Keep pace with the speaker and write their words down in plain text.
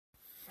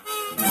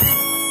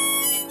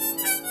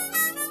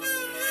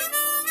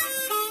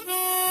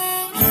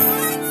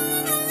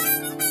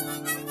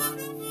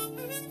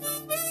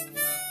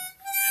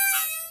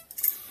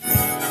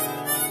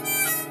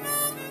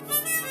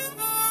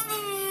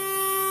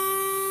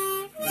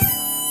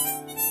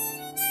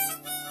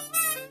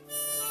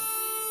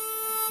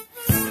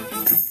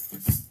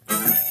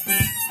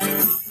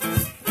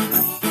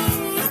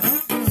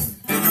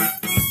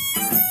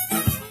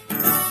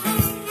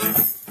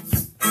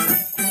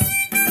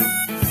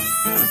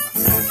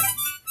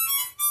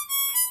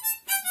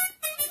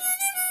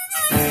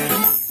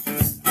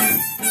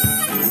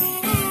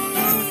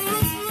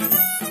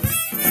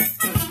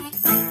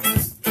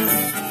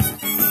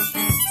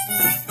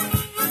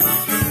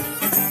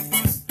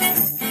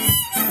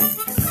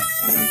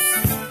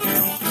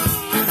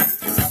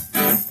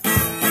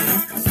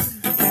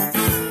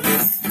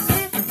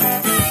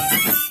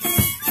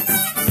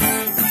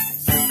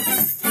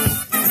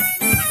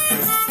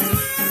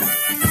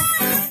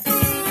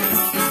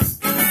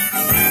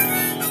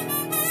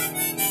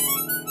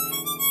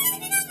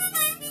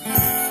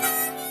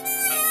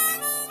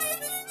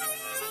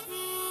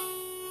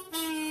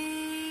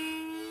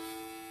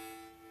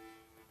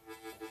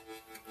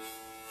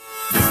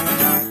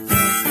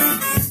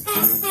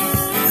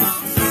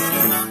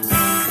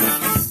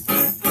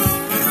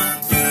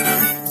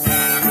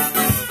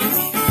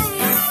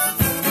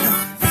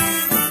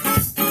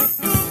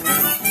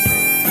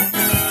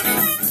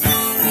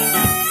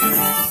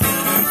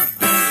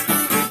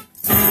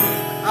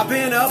I've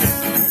been up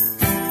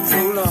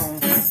so long.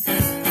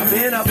 I've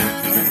been up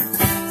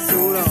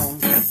so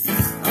long.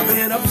 I've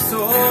been up so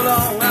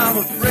long, I'm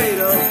afraid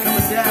of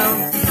coming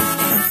down.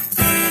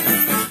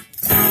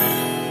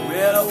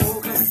 Well, I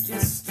woke up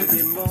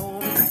yesterday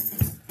morning.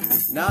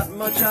 Not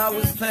much I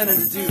was planning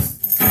to do.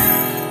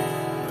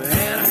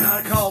 And I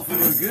got a call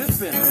from a good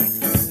friend.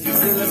 He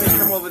said, let me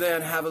come over there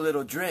and have a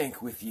little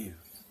drink with you.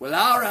 Well,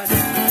 alright,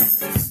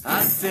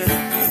 I said,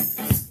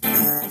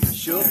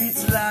 sure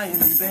beats lying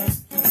in bed.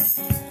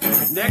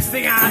 Next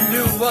thing I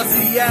knew was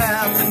the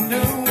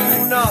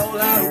afternoon, all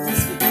out of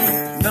whiskey,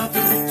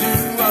 nothing to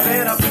do. I've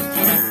been up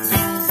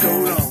so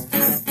long.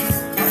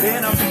 I've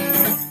been up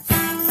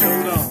so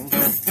long.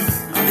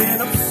 I've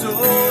been up so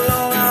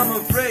long, I'm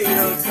afraid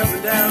of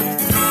coming down.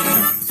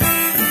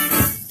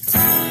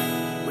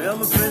 Well,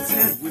 my friend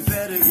said we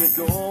better get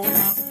going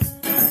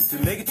to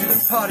make it to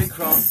the party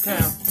across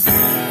town.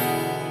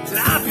 Said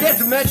I forget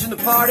to mention the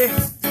party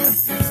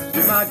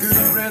with my good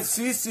friend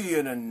Cece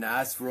in a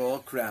nice royal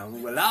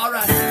crown. Well,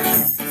 alright,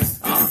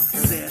 I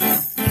said,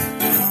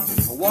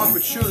 a walk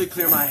would surely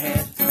clear my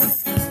head.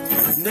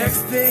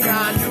 Next thing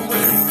I knew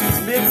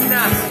was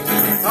midnight,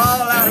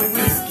 all out of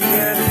whiskey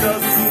and it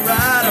doesn't seem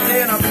right. I've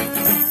been up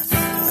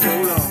so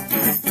long.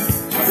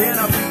 I've been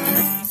up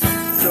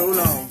so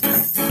long.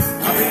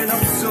 I've been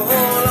up so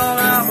long,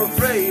 I'm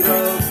afraid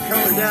of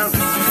coming down.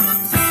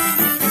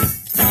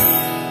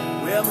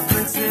 Well, my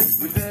friend said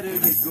we better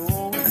get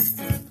going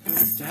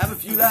to have a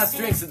few last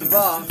drinks at the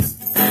bar.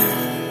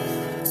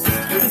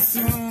 Pretty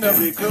soon they'll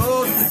be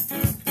closed,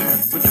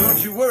 but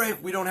don't you worry,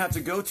 we don't have to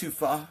go too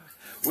far.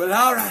 Well,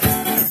 alright,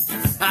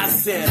 I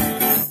said,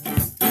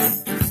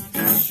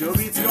 sure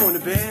beats going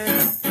to bed.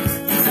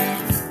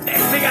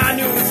 Next thing I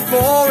knew it was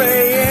 4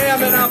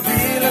 a.m. and I'm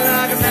feeling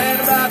like a man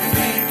about to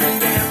be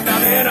condemned.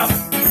 I've been up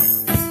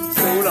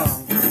so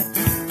long.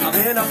 I've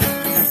been up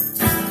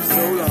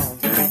so long.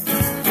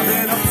 I've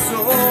been up so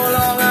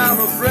long, I'm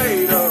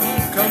afraid of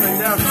coming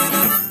down.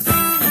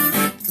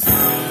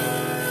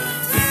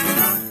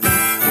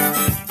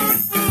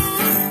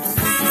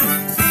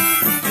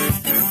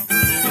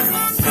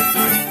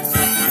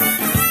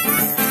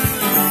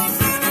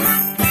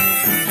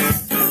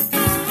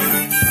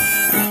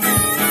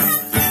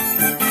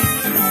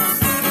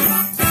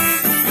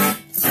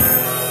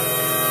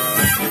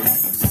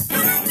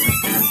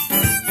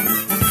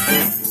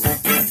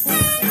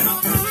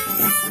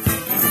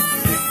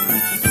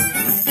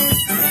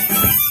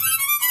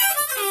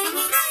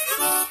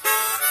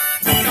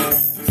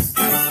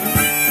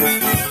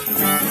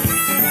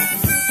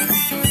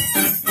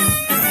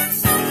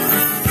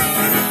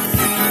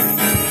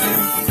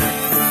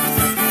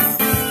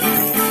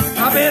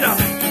 I've been up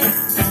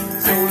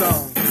so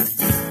long.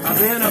 I've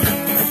been up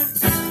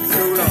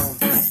so long.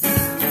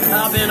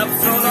 I've been up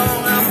so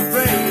long, I'm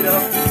afraid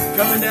of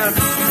coming down.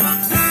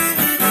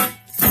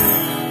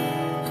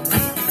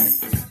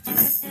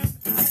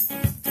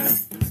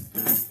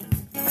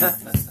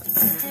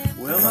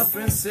 Well, my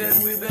friend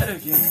said we better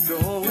get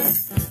going.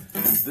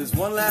 There's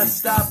one last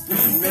stop we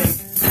should make.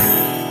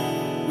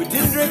 We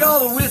didn't drink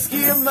all the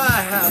whiskey in my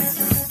house.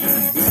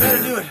 We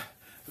better do it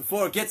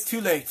before it gets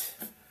too late.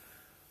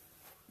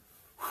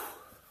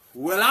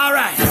 Well,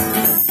 alright,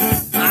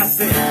 I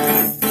said,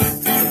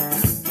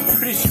 I'm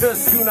pretty sure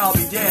soon I'll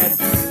be dead.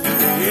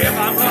 If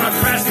I'm gonna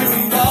crash through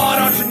the bar,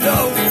 don't you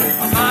know,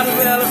 I might as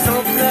well have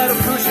something that'll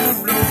push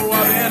and blow.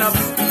 I've been up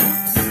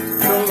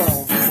so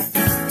long.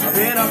 I've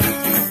been up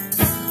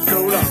so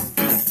long.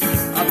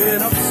 I've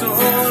been up so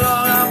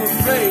long, I'm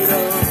afraid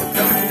of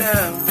coming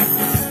down.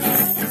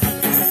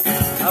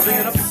 I've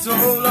been up so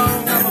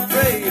long, I'm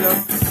afraid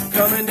of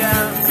coming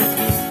down.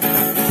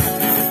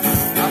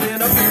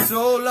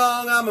 So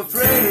long, I'm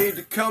afraid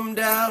to come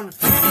down.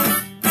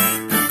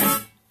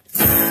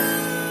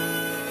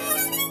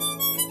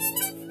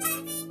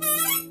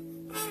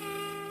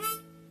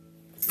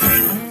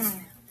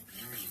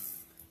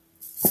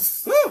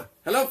 Woo!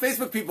 Hello,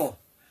 Facebook people.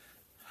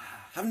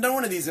 Haven't done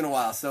one of these in a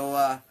while,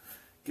 so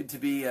good to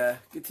be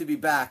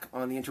back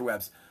on the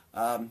interwebs. Just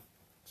gonna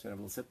have a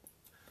little sip.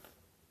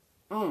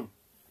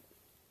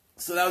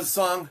 So that was a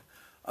song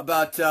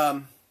about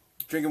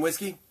drinking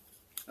whiskey.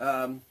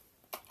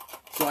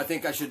 So I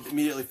think I should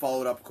immediately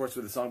follow it up, of course,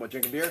 with a song about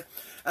drinking beer.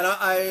 And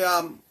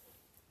I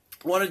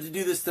wanted to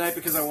do this tonight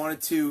because I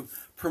wanted to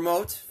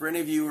promote, for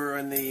any of you who are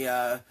in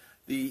the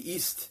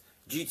East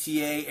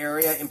GTA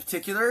area in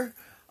particular,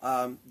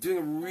 doing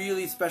a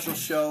really special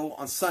show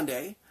on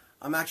Sunday.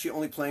 I'm actually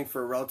only playing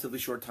for a relatively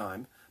short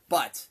time,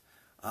 but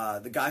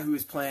the guy who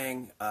is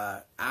playing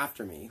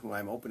after me, who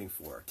I'm opening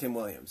for, Tim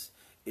Williams,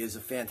 is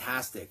a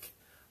fantastic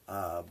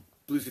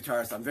blues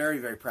guitarist. I'm very,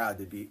 very proud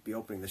to be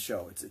opening the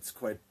show. It's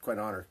quite an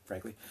honor,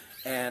 frankly.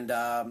 And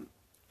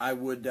I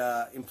would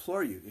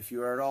implore you, if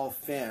you are at all a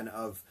fan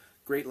of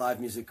great live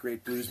music,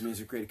 great blues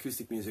music, great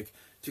acoustic music,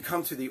 to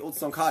come to the Old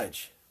Stone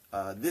Cottage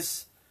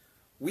this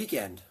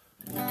weekend,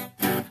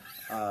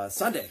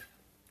 Sunday.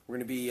 We're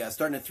going to be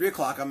starting at 3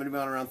 o'clock. I'm going to be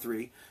on around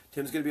 3.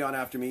 Tim's going to be on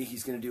after me.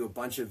 He's going to do a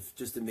bunch of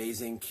just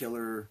amazing,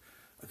 killer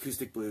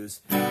acoustic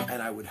blues,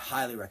 and I would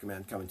highly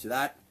recommend coming to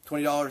that.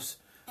 $20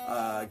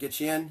 gets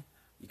you in.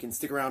 You can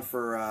stick around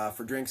for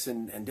drinks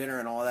and dinner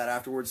and all of that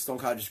afterwards. Stone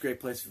Cottage is a great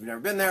place if you've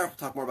never been there. We'll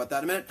talk more about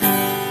that in a minute.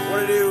 I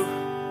want to do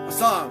a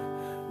song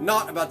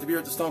not about the beer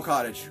at the Stone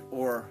Cottage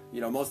or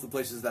most of the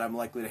places that I'm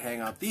likely to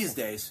hang out these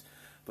days,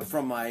 but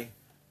from my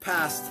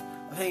past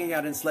of hanging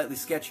out in slightly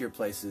sketchier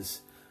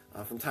places.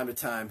 From time to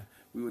time,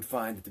 we would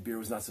find that the beer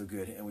was not so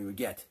good, and we would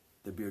get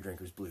the beer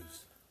drinker's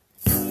blues.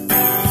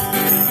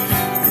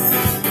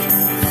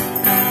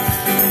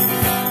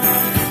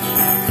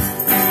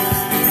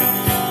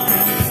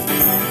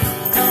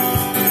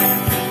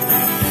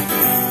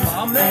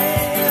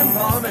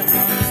 Barman,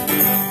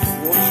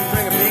 won't you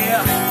bring a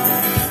beer?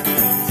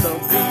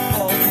 Something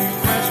awfully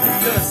fresh with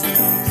dust,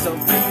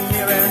 something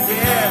near and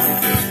dear.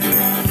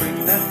 Bring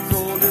that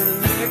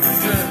golden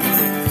Dixon,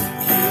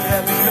 you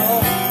have it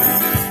all.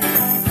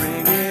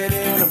 Bring it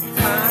in a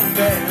pint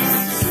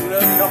glass, soon a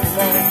couple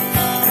more.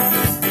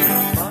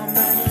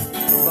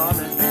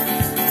 Barman,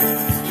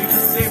 you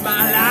just saved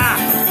my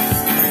life.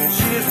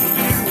 Cheers for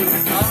you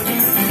and all you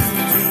do.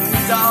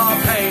 It's all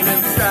pain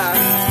and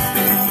strife.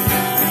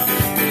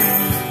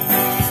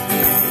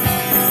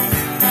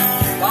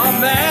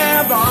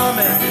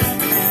 Barman,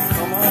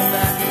 come on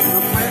back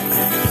real quick.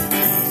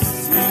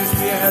 Since this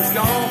beer has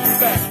gone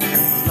back,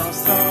 lost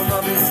some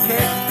of its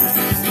kick.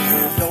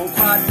 Don't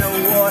quite know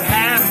what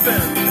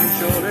happened.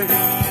 Surely,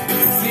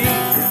 see,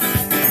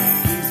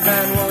 please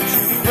man, won't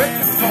you quit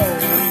for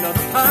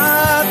another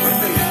pint with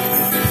me?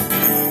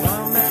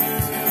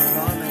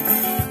 Barman,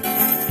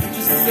 you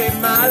just saved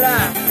my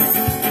life.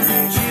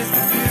 Cheers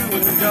to you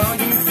and all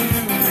you do.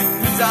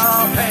 It's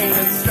all pain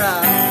and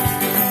strife.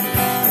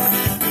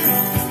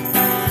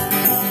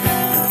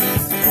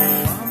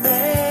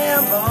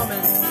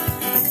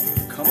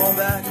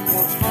 Back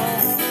once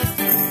more.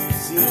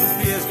 Seems this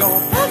beer's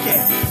gone funky. It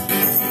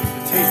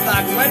tastes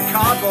like wet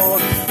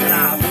cardboard, and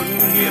I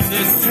wouldn't give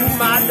this to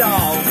my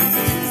dog.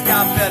 It's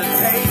got better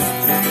taste.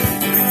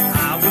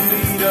 I would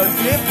need a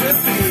different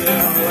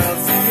beer, well,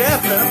 it's a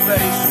different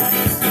face.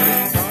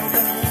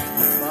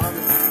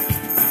 Barman,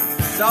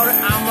 sorry,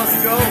 I must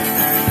go.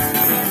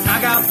 I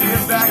got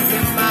beer back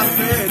in my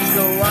fridge,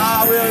 so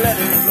I will let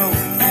it go.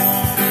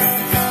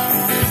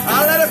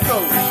 I'll let it go.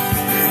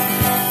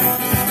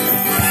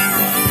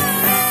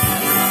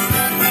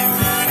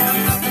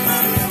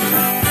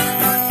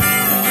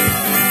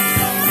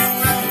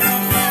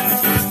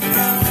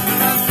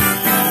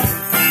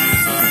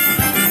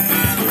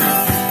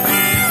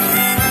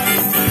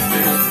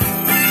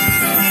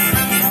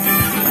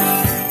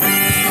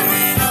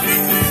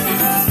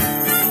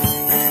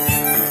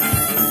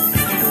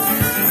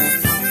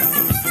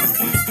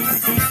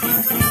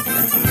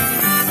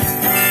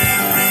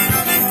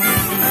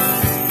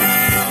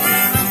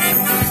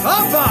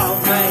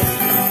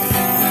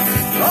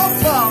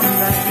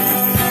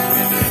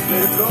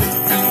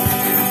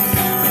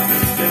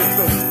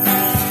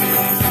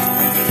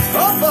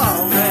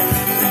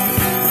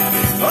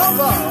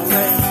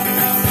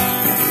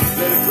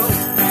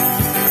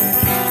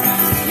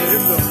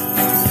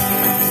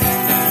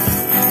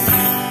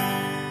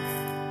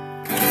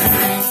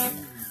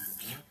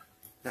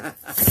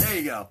 There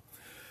you go.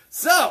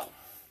 So,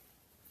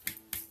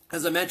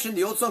 as I mentioned,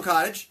 the Old Stone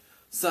Cottage,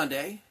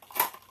 Sunday,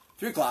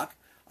 3 o'clock.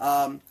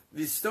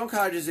 The Stone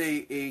Cottage is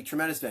a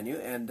tremendous venue,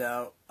 and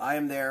I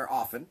am there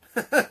often,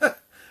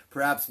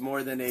 perhaps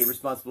more than a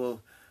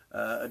responsible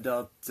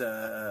adult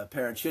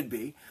parent should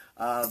be.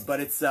 But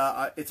it's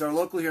our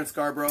local here in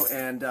Scarborough,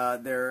 and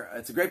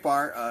it's a great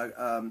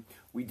bar.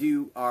 We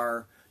do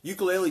our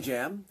ukulele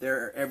jam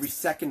there every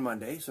second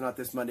Monday, so not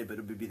this Monday, but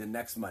it would be the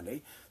next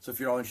Monday. So if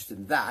you're all interested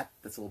in that,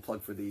 that's a little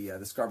plug for the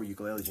Scarborough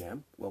ukulele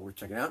jam. Well, we're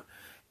checking out,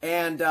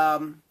 and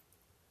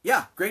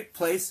yeah, great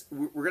place.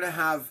 We're gonna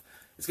have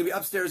it's gonna be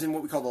upstairs in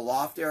what we call the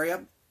loft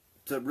area.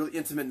 It's a really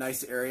intimate,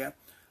 nice area.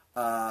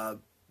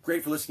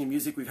 Great for listening to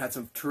music. We've had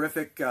some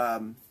terrific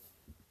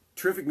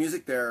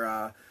music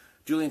there.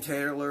 Julian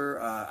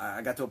Taylor,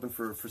 I got to open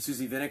for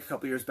Susie Vinnick a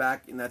couple years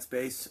back in that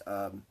space.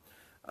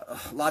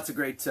 Lots of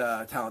great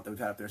talent that we've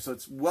had up there. So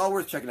it's well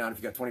worth checking out if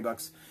you got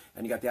 $20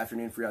 and you got the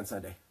afternoon free on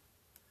Sunday.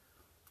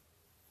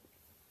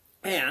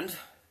 And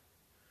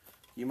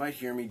you might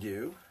hear me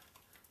do,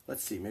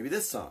 let's see, maybe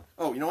this song.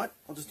 Oh, you know what?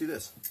 I'll just do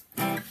this.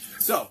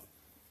 So,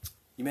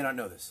 you may not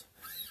know this.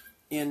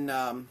 In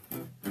the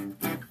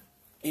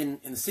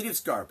city of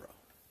Scarborough,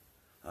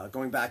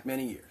 going back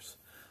many years,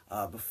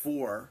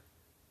 before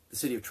the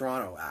City of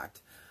Toronto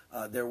Act,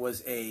 there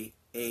was a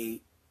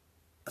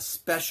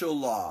special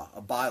law,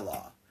 a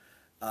bylaw,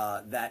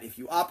 that if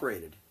you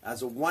operated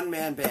as a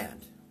one-man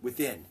band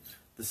within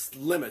the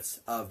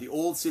limits of the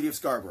old City of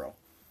Scarborough,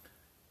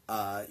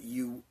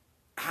 you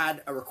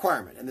had a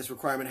requirement, and this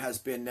requirement has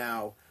been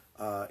now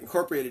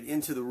incorporated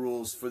into the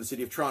rules for the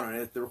City of Toronto.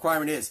 And the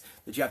requirement is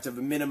that you have to have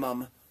a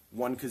minimum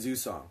one kazoo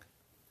song.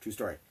 True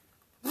story.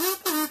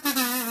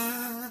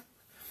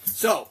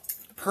 So,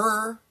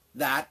 per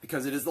that,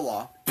 because it is the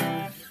law,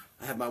 I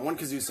have my one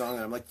kazoo song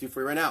that I'd like to do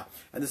for you right now.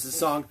 And this is a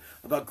song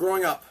about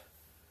growing up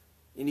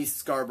in East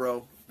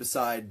Scarborough,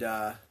 beside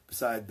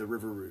the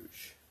River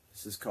Rouge.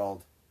 This is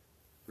called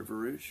River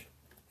Rouge,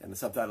 and the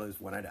subtitle is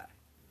When I Die.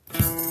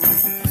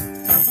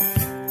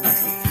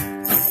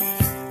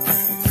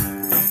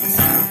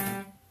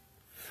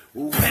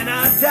 When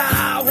I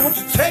die, won't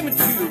you take me to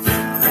the river?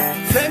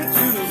 Take me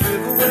to the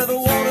river where the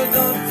water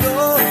don't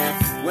flow.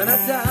 When I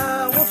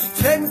die, won't you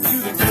take me to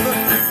the river?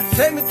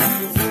 Take me to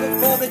the river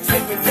before they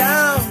take me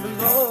down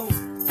below.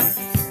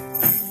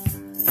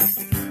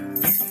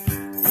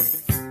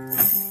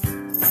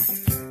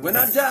 When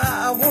I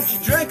die, won't you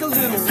drink a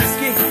little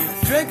whiskey?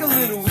 Drink a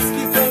little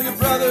whiskey for your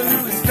brother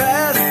who is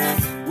passed.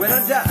 When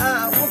I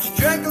die, won't you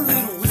drink a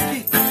little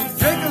whiskey?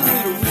 Drink a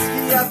little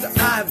whiskey after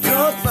I've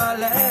drunk my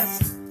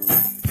last.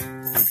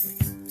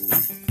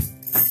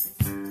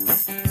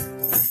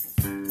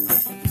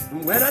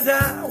 When I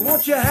die,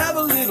 won't you have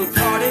a little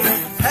party?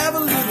 Have a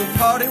little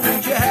party,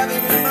 won't you have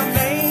it in my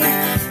name?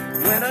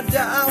 When I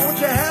die, won't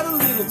you have a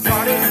little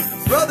party?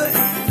 Brother, if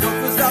you go,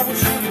 'cause I will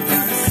surely do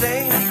the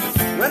same.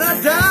 When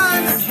I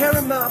die, I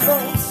carry my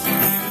bones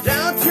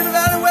down to the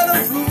valley where the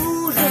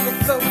Rouge River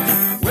flows.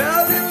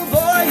 Well, little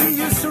boy, he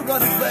used to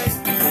run and play.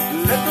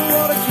 Let the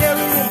water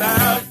carry him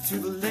out to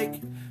the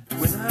lake.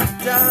 When I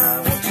die,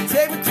 won't you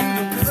take me to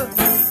the river?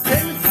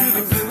 Take me to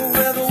the river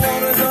where the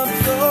water don't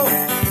flow.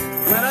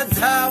 When I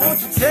die, won't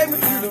you take me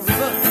to the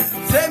river?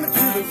 Take me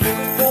to the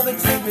river before they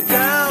take me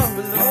down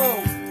below.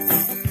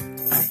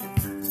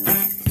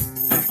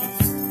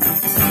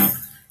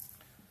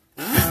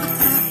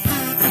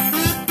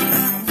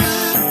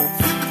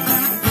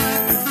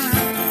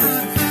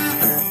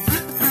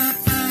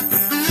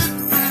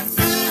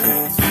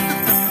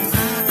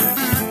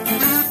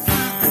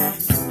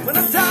 When I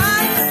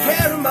die, I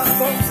carry my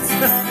bones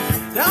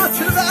down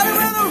to the valley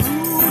where the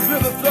Rouge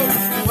River flows.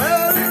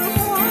 Well, little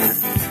boy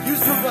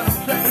used to run and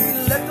play.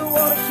 Let the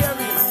water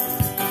carry him.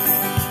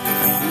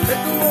 Let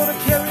the water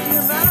carry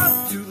him out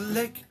to the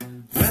lake.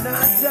 When I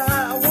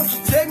die, won't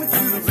you take me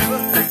to the river?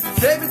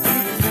 Take me to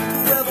the river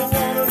where the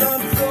water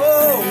don't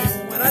flow.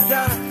 When I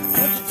die,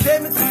 won't you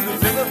take me to the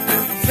river?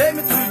 Take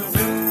me to the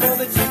river before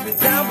they take me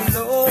down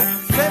below.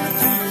 Take me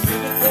to the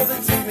river before they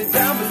take me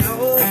down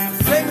below.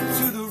 Take me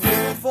to the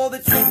river before they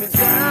take me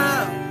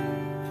down.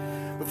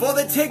 Before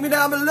they take me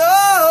down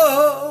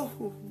below.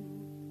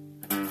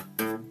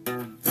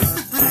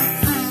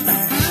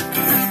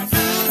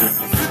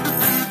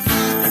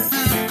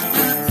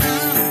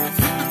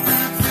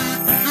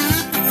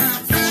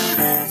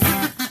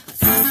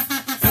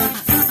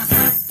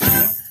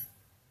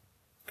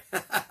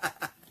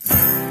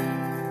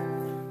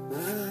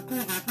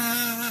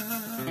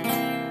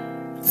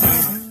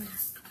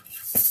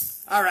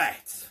 All right.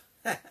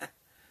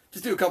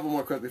 Just do a couple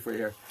more quickly for you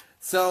here.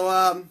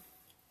 So,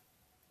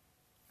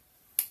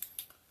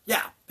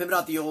 yeah, pimping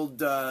out the old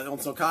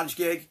Snow Cottage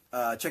gig.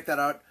 Check that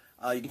out.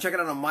 You can check it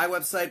out on my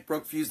website,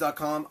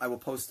 brokefuse.com. I will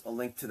post a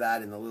link to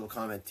that in the little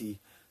comment-y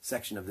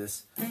section of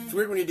this. It's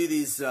weird when you do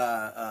these.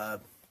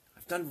 I've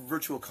done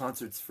virtual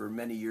concerts for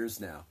many years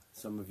now.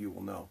 Some of you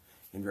will know,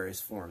 in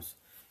various forms.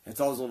 And it's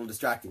always a little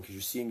distracting because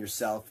you're seeing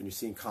yourself and you're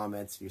seeing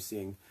comments and you're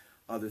seeing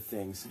other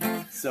things.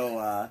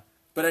 So,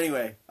 but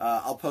anyway,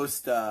 I'll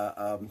post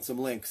some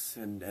links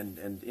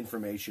and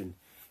information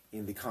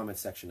in the comment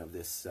section of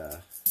this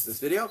this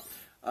video.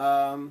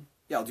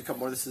 Yeah, I'll do a couple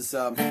more. This is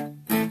I'll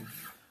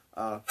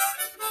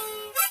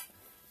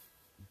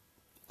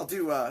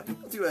do a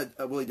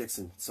Willie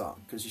Dixon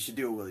song because you should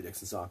do a Willie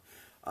Dixon song.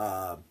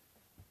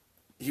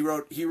 He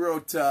wrote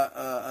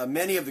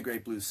many of the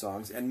great blues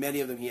songs, and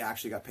many of them he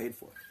actually got paid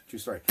for. True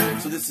story.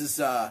 So this is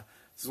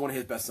one of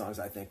his best songs,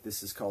 I think.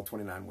 This is called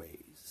 29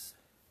 Ways.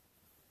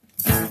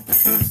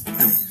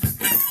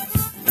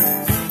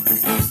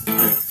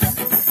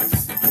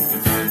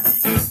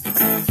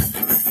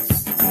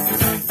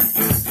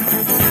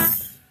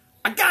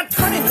 I got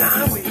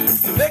 29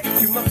 ways to make it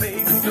to my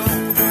baby's door.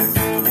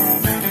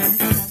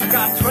 I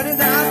got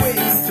 29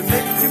 ways to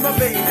make it to my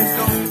baby's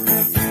door.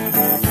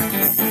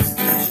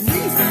 She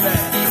needs me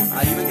bad. I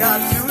even got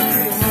 2 or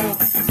 3 more.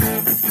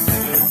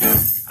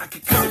 I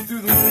could come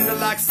through the window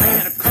like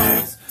Santa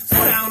Claus.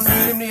 Slow down the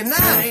chimney and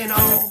that ain't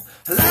all.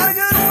 A lot of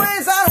good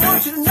ways I don't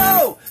want you to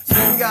know.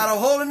 Even got a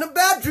hole in the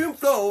bedroom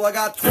floor. I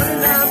got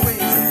 29 ways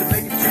to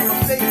make it to my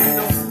baby's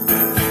door.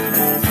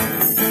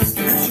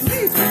 She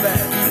needs me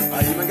bad. I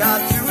even got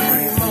 2 or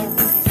 3 more.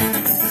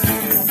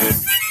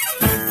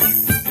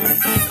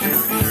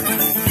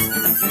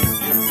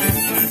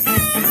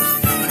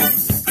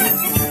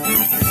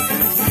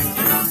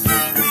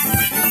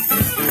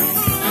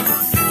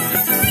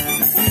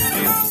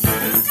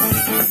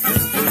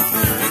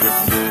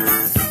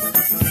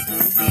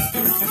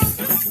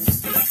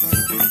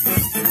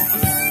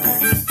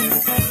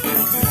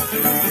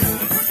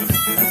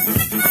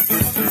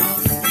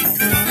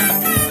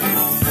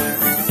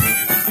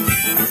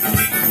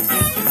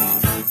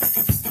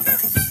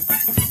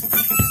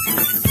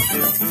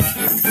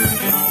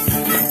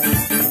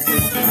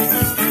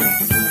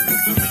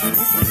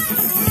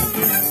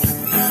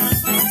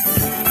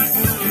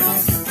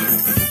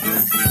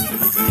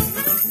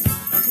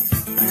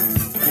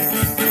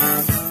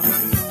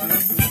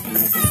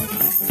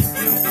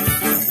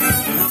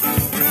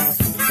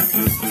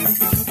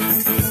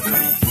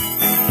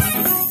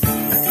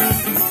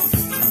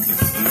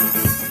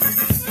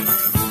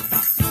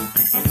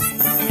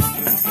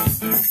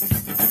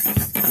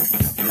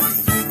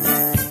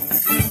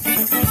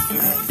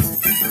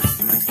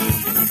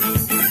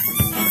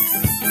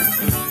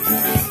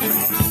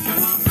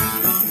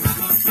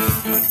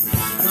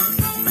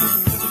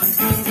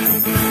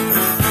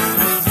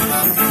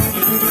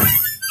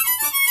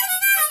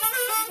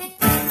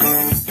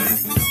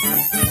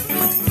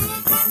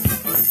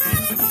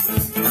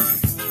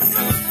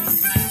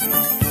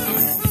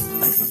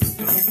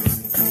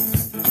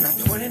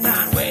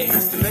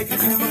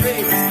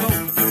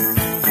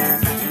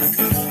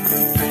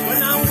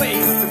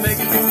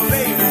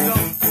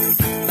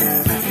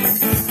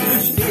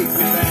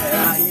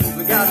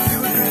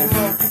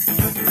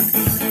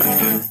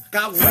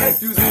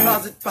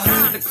 closet,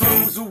 behind the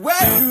clothes, away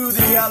through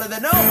the alley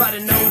that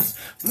nobody knows.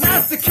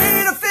 Master key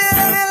to fit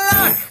any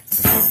lock.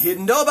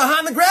 Hidden door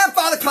behind the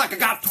grandfather clock. I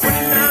got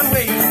 29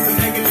 ways to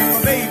make it to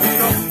my baby's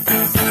door.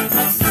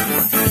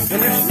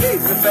 And if she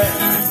needs a bed,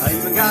 I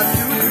even got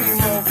 2 or 3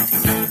 more.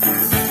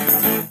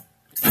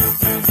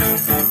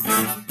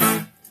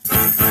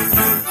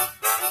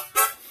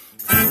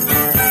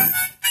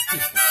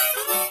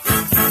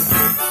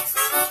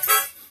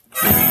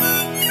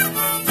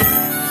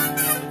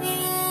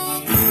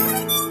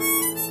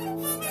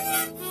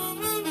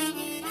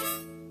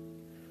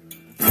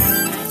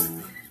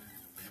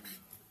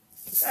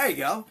 There you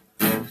go.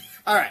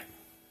 All right.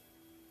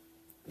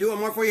 Do one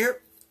more for you here.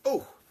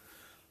 Oh.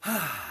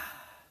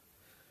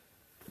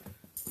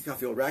 You got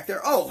the old rack there.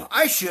 Oh,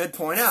 I should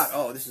point out.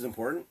 Oh, this is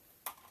important.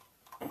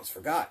 Almost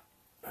forgot.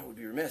 I would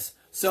be remiss.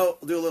 So,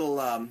 I'll do a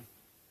little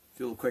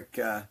quick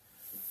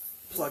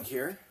plug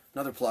here.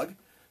 Another plug.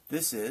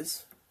 This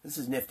is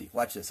nifty.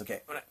 Watch this.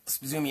 Okay, I'm gonna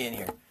zoom you in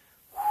here.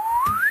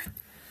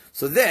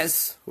 So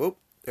this, whoop,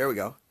 there we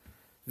go.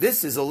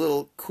 This is a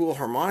little cool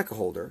harmonica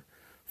holder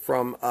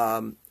from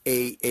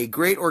a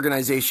great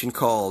organization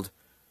called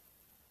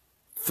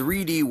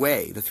 3D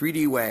Way. The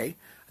 3D Way.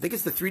 I think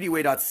it's the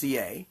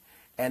 3dway.ca.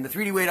 And the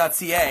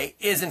 3dway.ca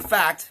is, in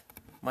fact,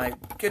 my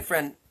good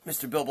friend,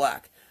 Mr. Bill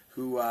Black,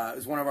 who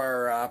is one of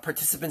our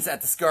participants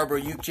at the Scarborough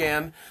Uke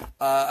Jam,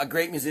 a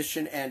great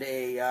musician and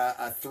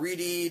a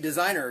 3D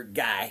designer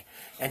guy.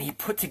 And he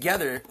put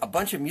together a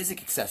bunch of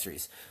music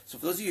accessories. So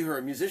for those of you who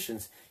are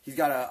musicians, he's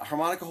got a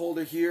harmonica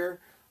holder here.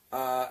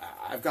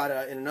 I've got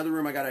in another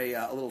room, I got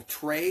a little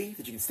tray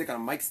that you can stick on a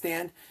mic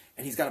stand.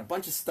 And he's got a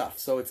bunch of stuff.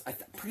 So I'm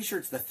pretty sure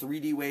it's the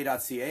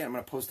 3dway.ca. And I'm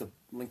going to post a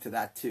link to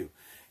that too.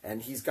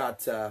 And he's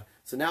got, so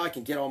now I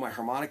can get all my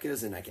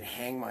harmonicas and I can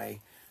hang my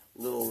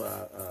little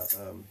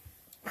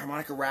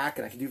harmonica rack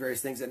and I can do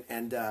various things.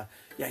 And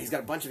yeah, he's got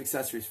a bunch of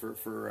accessories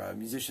for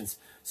musicians.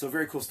 So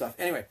very cool stuff.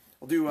 Anyway,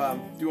 I'll do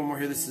one more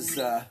here. This is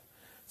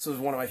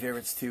one of my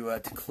favorites to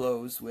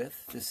close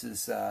with. This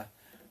is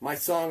my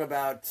song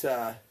about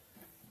how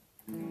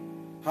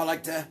I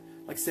like to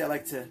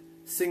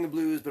sing the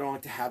blues, but I don't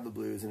like to have the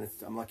blues. And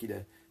I'm lucky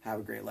to have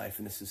a great life.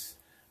 And this is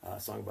a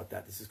song about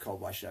that. This is called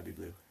Why Should I Be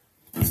Blue?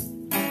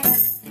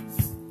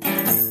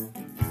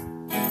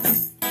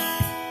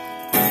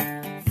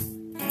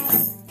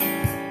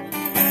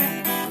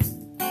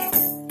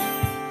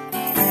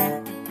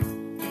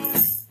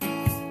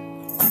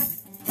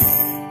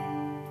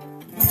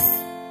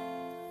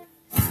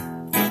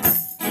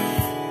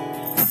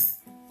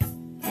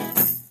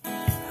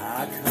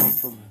 I come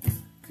from a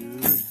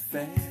good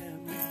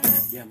family.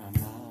 Yeah, my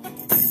mom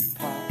and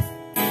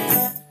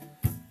pop,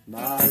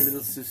 my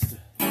little sister,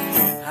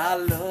 I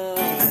love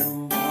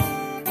them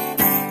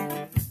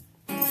all.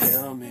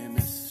 Tell me,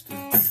 mister,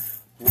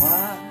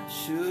 why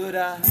should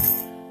I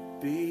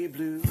be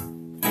blue?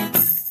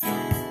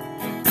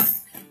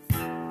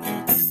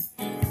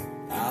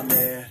 I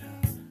met a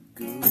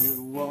good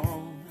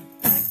woman,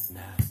 and I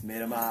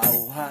made her my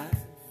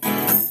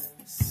wife,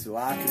 so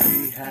I could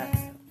be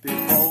happy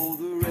for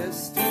the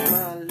rest of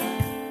my life.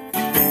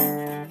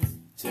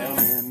 Tell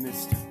me,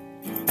 mister,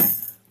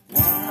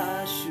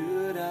 why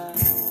should I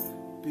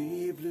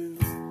be blue?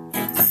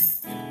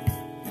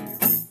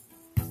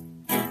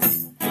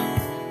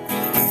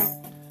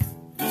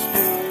 This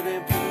world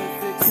ain't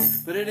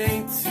perfect, but it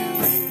ain't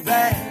too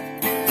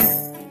bad.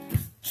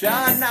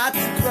 Try not to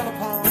dwell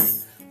upon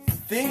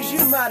things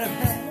you might have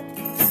had.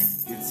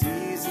 It's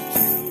easy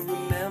to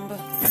remember,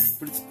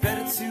 but it's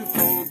better to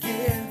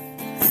forgive.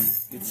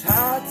 It's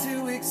hard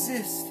to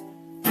exist,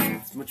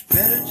 it's much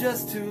better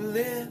just to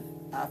live.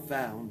 I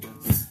found a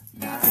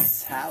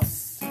nice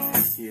house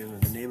here in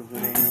the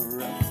neighborhood, ain't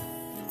rough.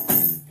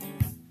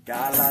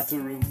 Got lots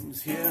of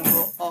rooms here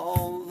for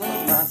all of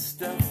my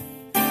stuff.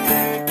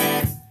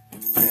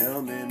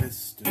 Tell me,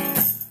 mister,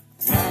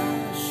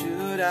 why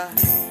should I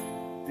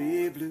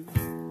be blue?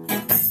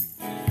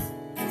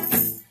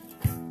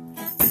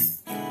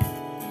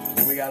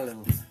 Then we got a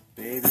little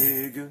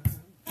baby girl,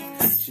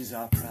 she's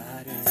our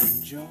pride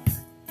and joy.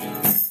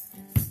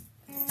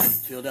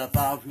 Filled up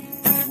our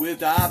rooms with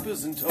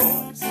diapers and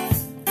toys.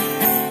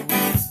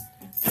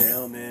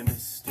 Tell me,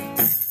 mister,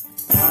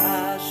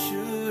 why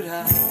should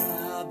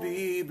I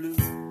be blue?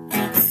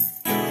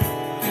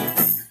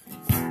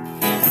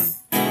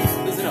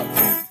 Listen up.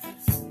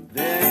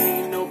 There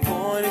ain't no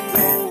point in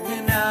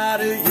going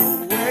out of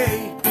your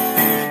way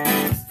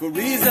for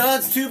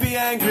reasons to be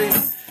angry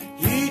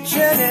each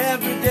and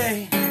every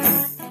day.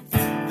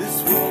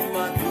 This world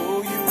might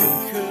throw you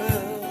a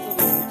curve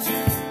or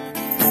two,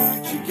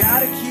 but you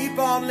gotta keep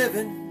on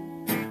living.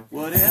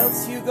 What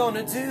else you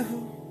gonna do?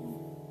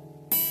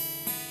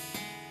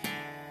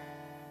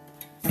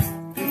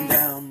 Been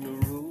down the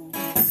road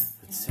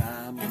a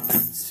time or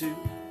two.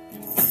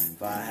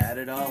 If I had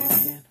it all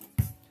again,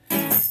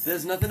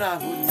 there's nothing I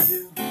wouldn't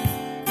do.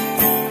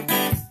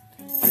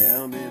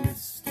 Tell me,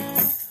 mister,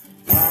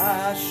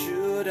 why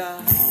should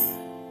I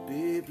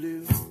be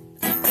blue?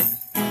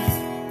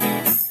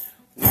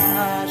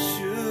 Why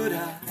should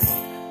I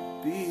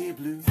be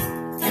blue?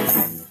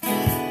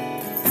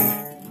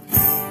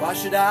 Why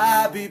should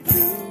I be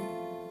blue?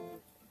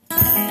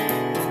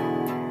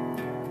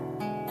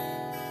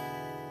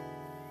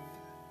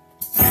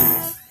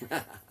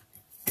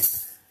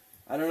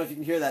 I don't know if you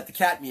can hear that. The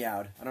cat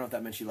meowed. I don't know if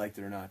that meant she liked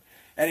it or not.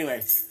 Anyway,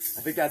 I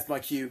think that's my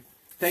cue.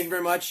 Thank you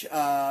very much.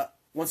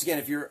 Once again,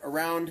 if you're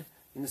around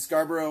in the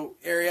Scarborough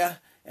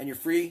area and you're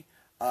free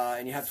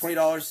and you have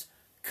 $20,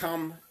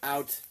 come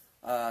out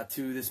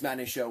to this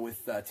matinee show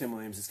with Tim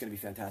Williams. It's going to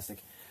be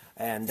fantastic.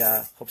 And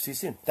hope to see you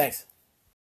soon. Thanks.